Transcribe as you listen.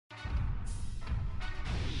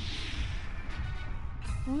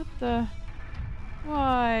What the?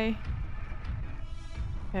 Why?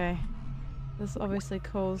 Okay. This obviously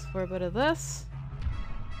calls for a bit of this.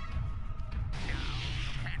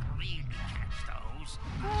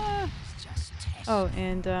 Ah. Oh,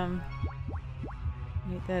 and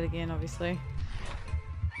need that again, obviously.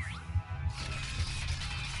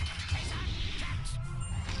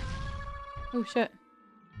 Oh shit.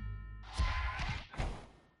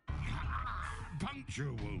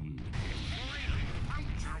 Puncture wound.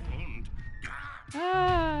 Puncture wound.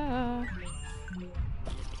 Ah.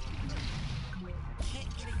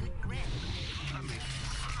 Puncture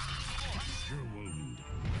wound.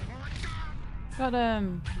 Got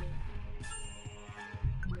him.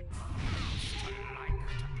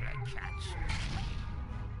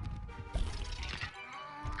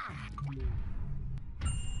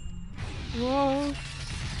 Whoa.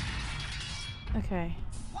 Okay.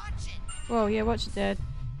 Whoa, yeah, watch it, Dad.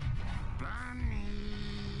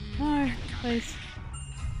 No, please.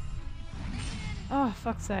 Oh,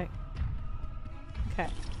 fuck's sake. Okay.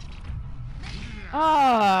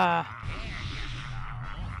 Ah!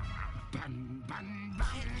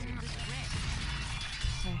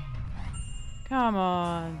 Okay. Come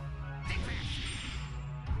on.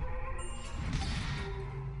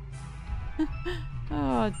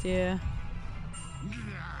 Oh dear.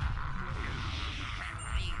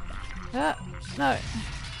 No. No.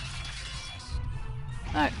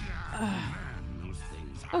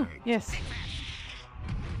 Oh, yes.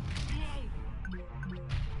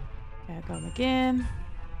 Okay, I got him again.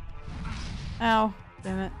 Ow.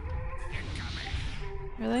 Damn it.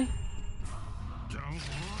 Really? Don't run,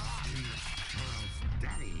 or else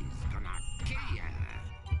Daddy's gonna kill ya.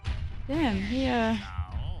 Damn, he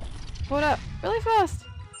caught up really fast.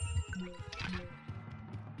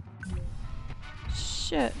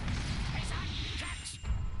 Shit.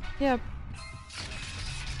 Yep.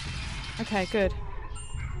 Okay, good.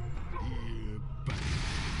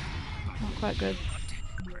 Not quite good.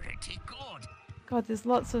 God, there's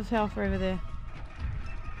lots of health over there.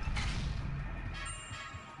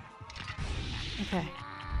 Okay.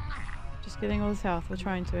 Just getting all this health. We're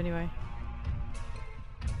trying to anyway.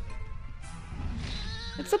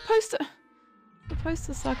 It's supposed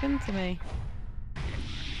to suck into me.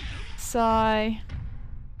 Sigh.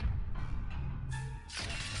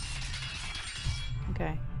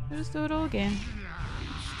 Okay. We'll just do it all again.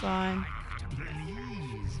 It's fine.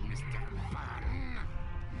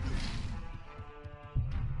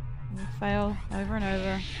 We'll fail over and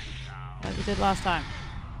over like we did last time.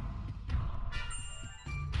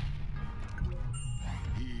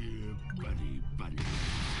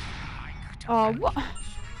 Oh, what?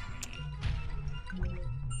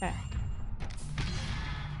 Okay.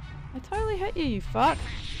 I totally hit you, you fuck.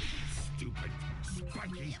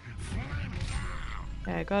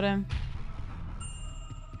 Okay, I got him.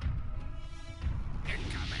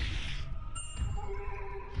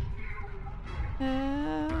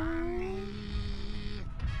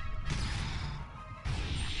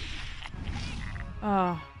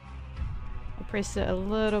 Oh. I pressed it a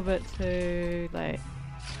little bit too late.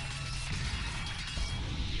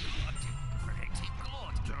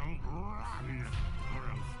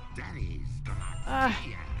 Oh,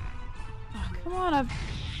 come on, I've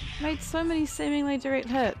made so many seemingly direct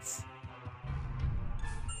hits.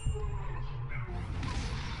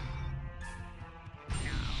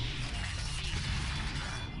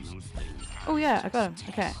 Oh yeah, I got him.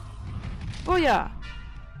 Okay. Oh yeah.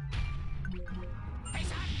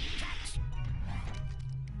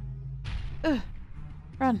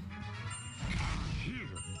 Run.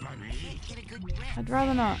 I'd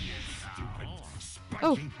rather not.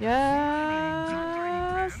 Oh,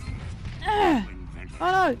 yes! Ah!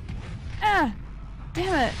 Oh no! Ah!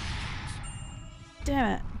 Damn it!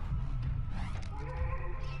 Damn it!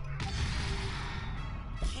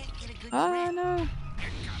 Oh no!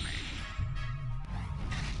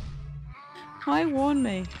 Why warn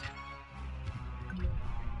me?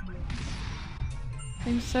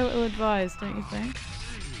 Seems so ill-advised, don't you think?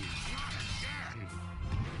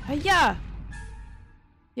 Hiya!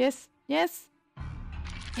 Yes, yes,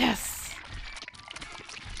 yes!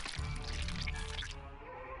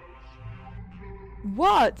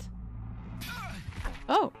 What?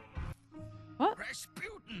 Oh. What?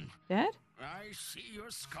 Rasputin! Dad? I see your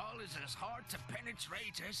skull is as hard to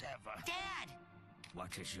penetrate as ever. Dad!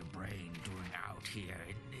 What is your brain doing out here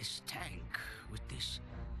in this tank with this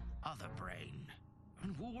other brain?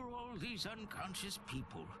 And who are all these unconscious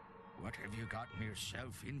people? What have you gotten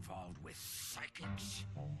yourself involved with? Psychics.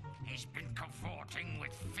 He's been cavorting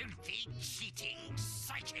with filthy, cheating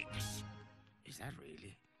psychics. Is that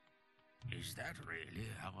really? Is Is that really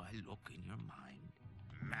how I look in your mind?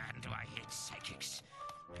 Man, do I hate psychics.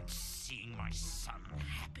 And seeing my son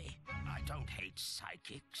happy. I don't hate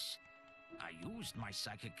psychics. I used my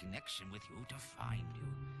psychic connection with you to find you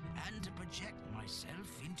and to project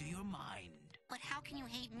myself into your mind. But how can you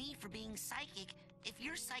hate me for being psychic if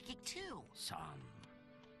you're psychic too? Son,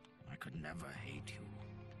 I could never hate you.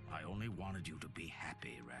 I only wanted you to be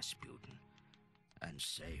happy, Rasputin, and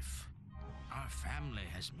safe. Our family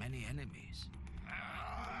has many enemies.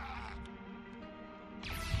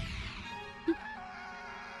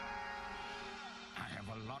 I have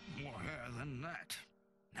a lot more hair than that.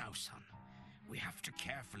 Now, son, we have to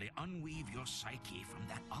carefully unweave your psyche from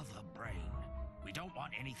that other brain. We don't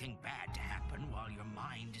want anything bad to happen while your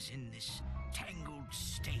mind is in this tangled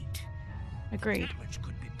state. Agreed. The damage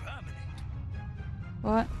could be permanent.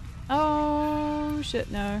 What? Oh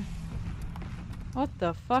shit, no. What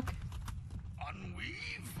the fuck?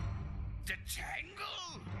 Unweave?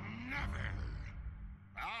 Detangle? Never.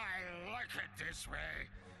 I like it this way.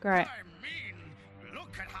 Great. I mean,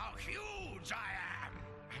 look at how huge I am.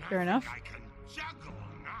 And Fair I enough. think I can juggle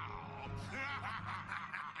now.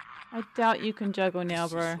 I doubt you can juggle now,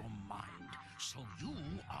 This is bro. your mind, so you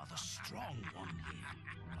are the strong one here.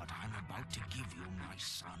 But I'm about to give you my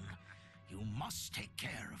son. You must take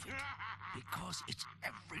care of it, because it's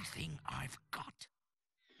everything I've got.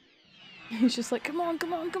 He's just like, come on,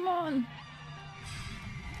 come on, come on.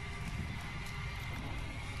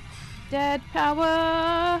 Dead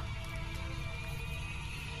power!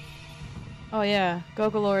 Oh yeah,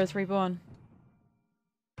 Gogolor is reborn.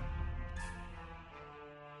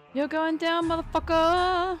 You're going down,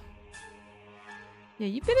 motherfucker! Yeah,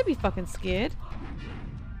 you better be fucking scared.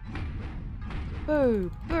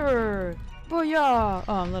 Boo! Brr! Booyah!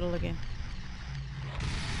 Oh, I'm little again.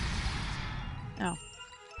 Oh.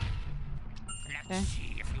 Let's Okay.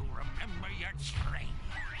 see if you remember your training.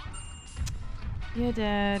 Yeah,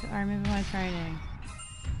 Dad. I remember my training.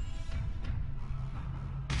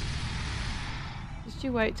 Just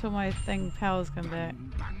you wait till my thing powers come back.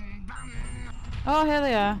 Oh, here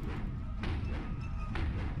they are.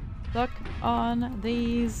 Suck on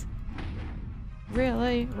these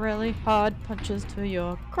really, really hard punches to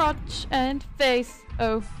your crotch and face.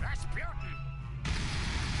 Oh, Rasputin.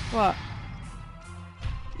 what?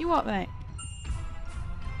 You what, mate?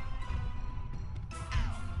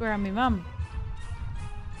 Where am me mum?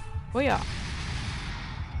 Booyah.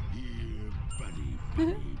 Here, buddy,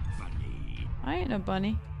 buddy, buddy. I ain't no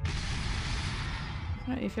bunny.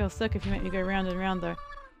 Don't make you feel sick if you make me go round and round though.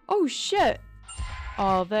 Oh shit!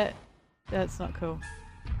 Oh, that's not cool.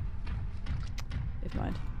 Never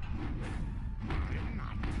mind.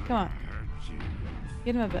 Come on.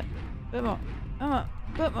 Get him a bit. Bit more. Come on.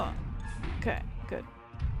 Bit more. Okay, good.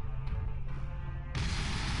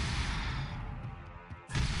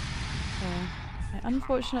 Okay. I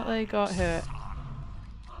unfortunately got hurt.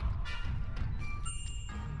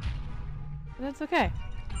 But that's okay.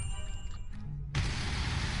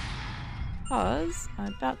 Because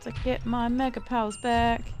I'm about to get my mega powers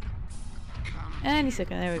back. Any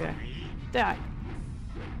second, there we go. Die.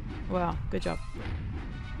 Wow, good job.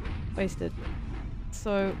 Wasted.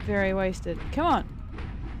 So very wasted. Come on.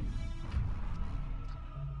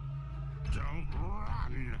 Don't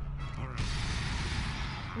run. Or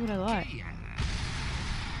What would I like?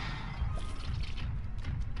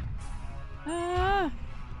 Ah!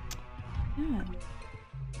 Yeah.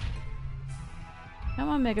 Come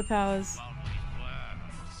on, mega powers.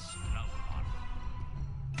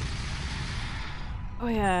 Oh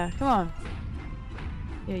yeah, come on.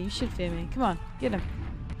 Yeah, you should fear me. Come on, get him.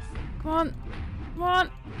 Come on. Come on.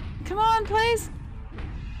 Come on, please.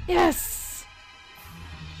 Yes!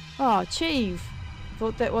 Oh, achieve.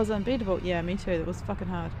 Thought that was unbeatable. Yeah, me too. That was fucking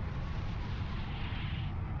hard.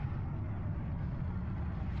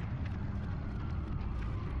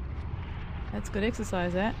 That's good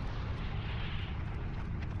exercise, that.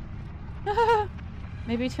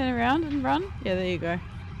 Maybe turn around and run? Yeah, there you go.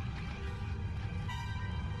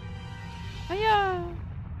 Hiya!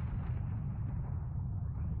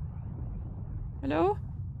 Hello?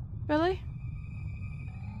 Really?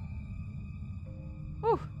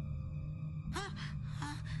 Ooh.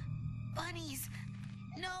 Bunnies!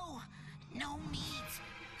 No! No meat!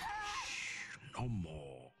 No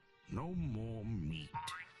more. No more meat.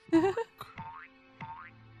 There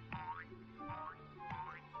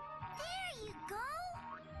you go!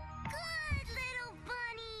 Good little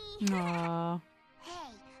bunny! Aww.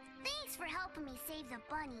 Hey, thanks for helping me save the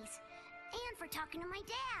bunnies. And for talking to my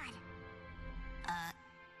dad.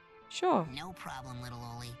 Sure. No problem, little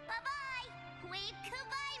Oli. Bye-bye! Wave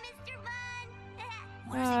goodbye, Mr. Bun!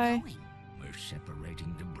 Where's Bye. he going?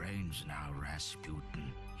 separating the brains now,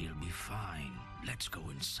 Rasputin. He'll be fine. Let's go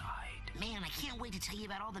inside. Man, I can't wait to tell you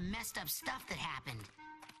about all the messed up stuff that happened.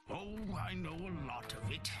 Oh, I know a lot of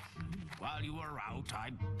it. While you were out,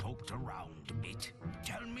 I poked around a bit.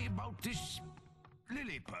 Tell me about this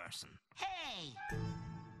Lily person. Hey!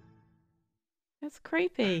 That's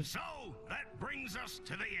creepy. And so, that brings us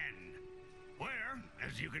to the end, where,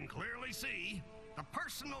 as you can clearly see, the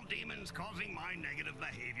personal demons causing my negative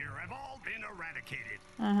behavior have all been eradicated,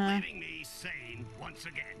 leaving me sane once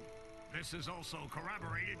again. This is also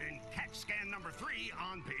corroborated in CAT scan number 3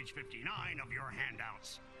 on page 59 of your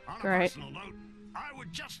handouts. On a personal note, I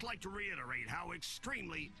would just like to reiterate how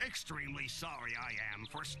extremely, extremely sorry I am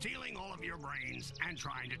for stealing all of your brains and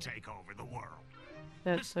trying to take over the world.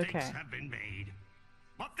 That's Mistakes okay. have been made,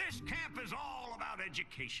 but this camp is all about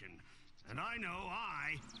education. And I know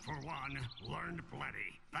I, for one, learned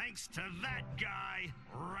plenty. Thanks to that guy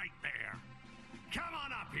right there. Come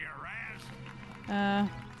on up here, Raz.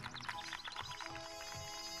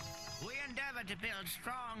 We endeavor to build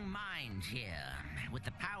strong minds here, with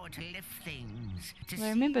the power to lift things, to Well, I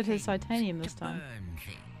see remembered his things, titanium this to time. burn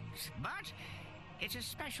things. But it's a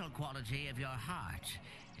special quality of your heart,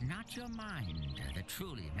 not your mind, that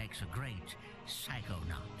truly makes a great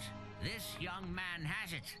psychonaut. This young man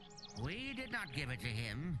has it. We did not give it to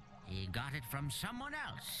him. He got it from someone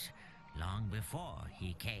else, long before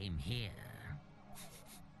he came here.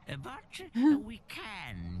 But we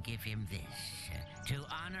can give him this, to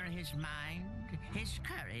honor his mind, his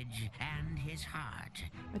courage, and his heart.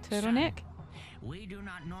 A turtleneck? Son, we do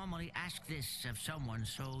not normally ask this of someone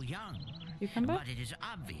so young, Cucumber? but it is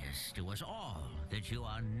obvious to us all that you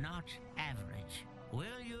are not average.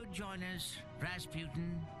 Will you join us,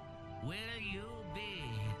 Rasputin? Will you be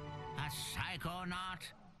a psychonaut?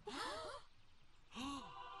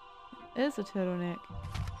 It is a turtleneck.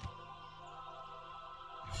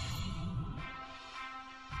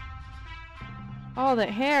 Oh, that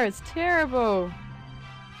hair is terrible.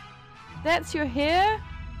 That's your hair?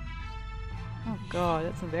 Oh god,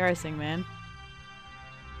 that's embarrassing, man.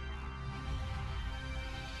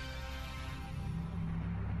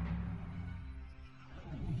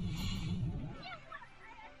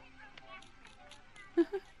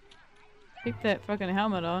 Keep that fucking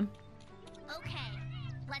helmet on. Okay,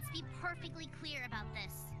 let's be perfectly clear about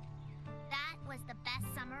this. That was the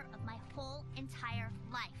best summer of my whole entire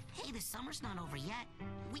life. Hey, the summer's not over yet.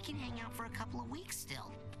 We can hang out for a couple of weeks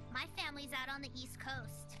still. My family's out on the East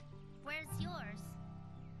Coast. Where's yours?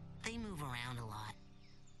 They move around a lot.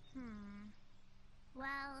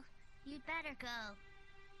 Well, you'd better go.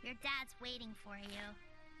 Your dad's waiting for you.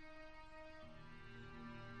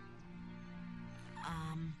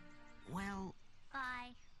 Well...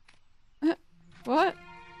 Bye. What?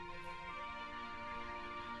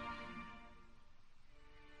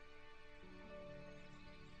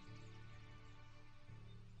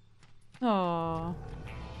 Oh.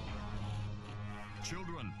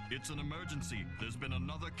 Children, it's an emergency. There's been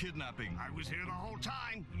another kidnapping. I was here the whole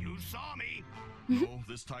time. You saw me. No,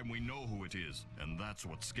 this time we know who it is, and that's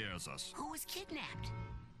what scares us. Who was kidnapped?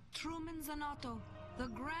 Truman Zanotto, the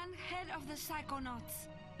grand head of the Psychonauts.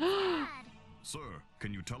 Dad. Sir,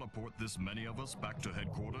 can you teleport this many of us back to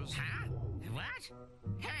headquarters? Huh? What?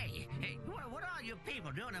 Hey, what are you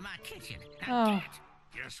people doing in my kitchen? Oh.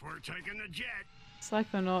 Guess we're taking the jet.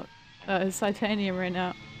 Psychonaut. His titanium ran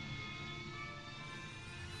out.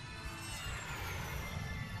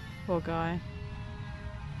 Poor guy.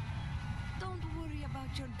 Don't worry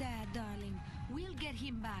about your dad, darling. We'll get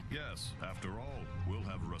him back. Yes, after all, we'll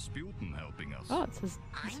have Rasputin helping us. Oh,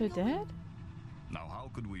 it's her dad? Now, how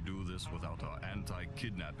could we do this without our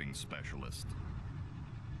anti-kidnapping specialist?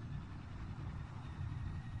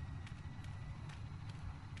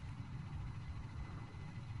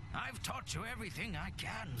 I've taught you everything I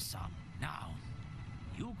can, son. Now,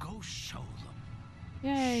 you go show them.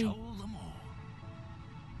 Yay. Show them all.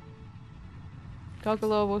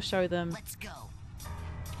 Goggalor will show them. Let's go.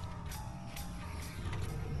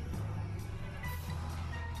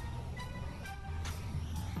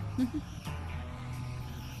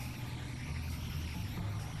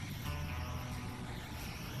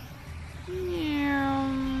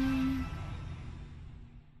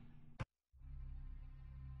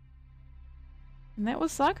 And that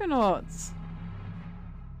was Psychonauts.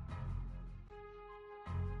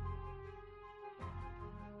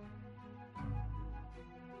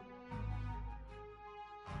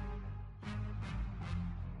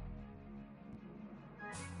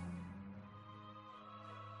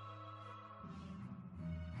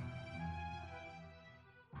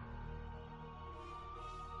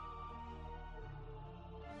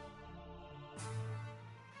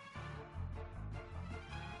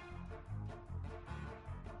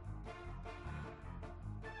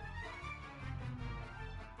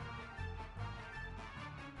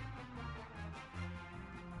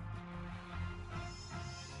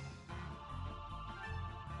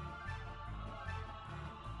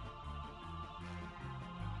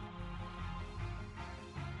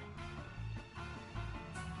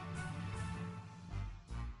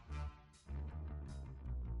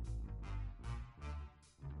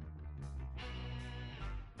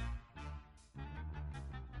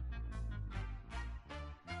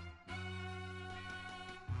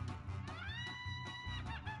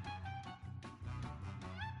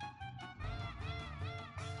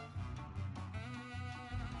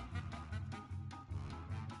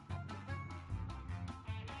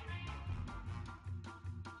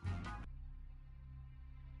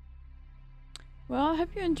 Well, I hope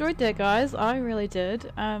you enjoyed that, guys. I really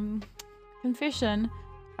did. Confession,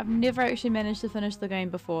 I've never actually managed to finish the game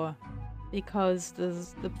before because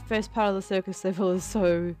the first part of the circus level is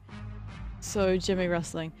so Jimmy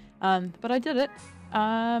rustling. But I did it.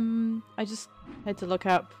 I just had to look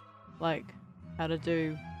up like how to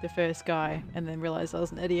do the first guy and then realized I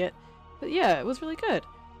was an idiot. But yeah, it was really good.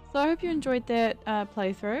 So I hope you enjoyed that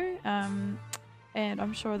playthrough. And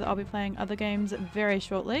I'm sure that I'll be playing other games very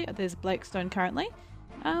shortly. There's Blackstone currently.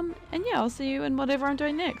 And yeah, I'll see you in whatever I'm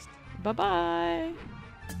doing next. Bye bye!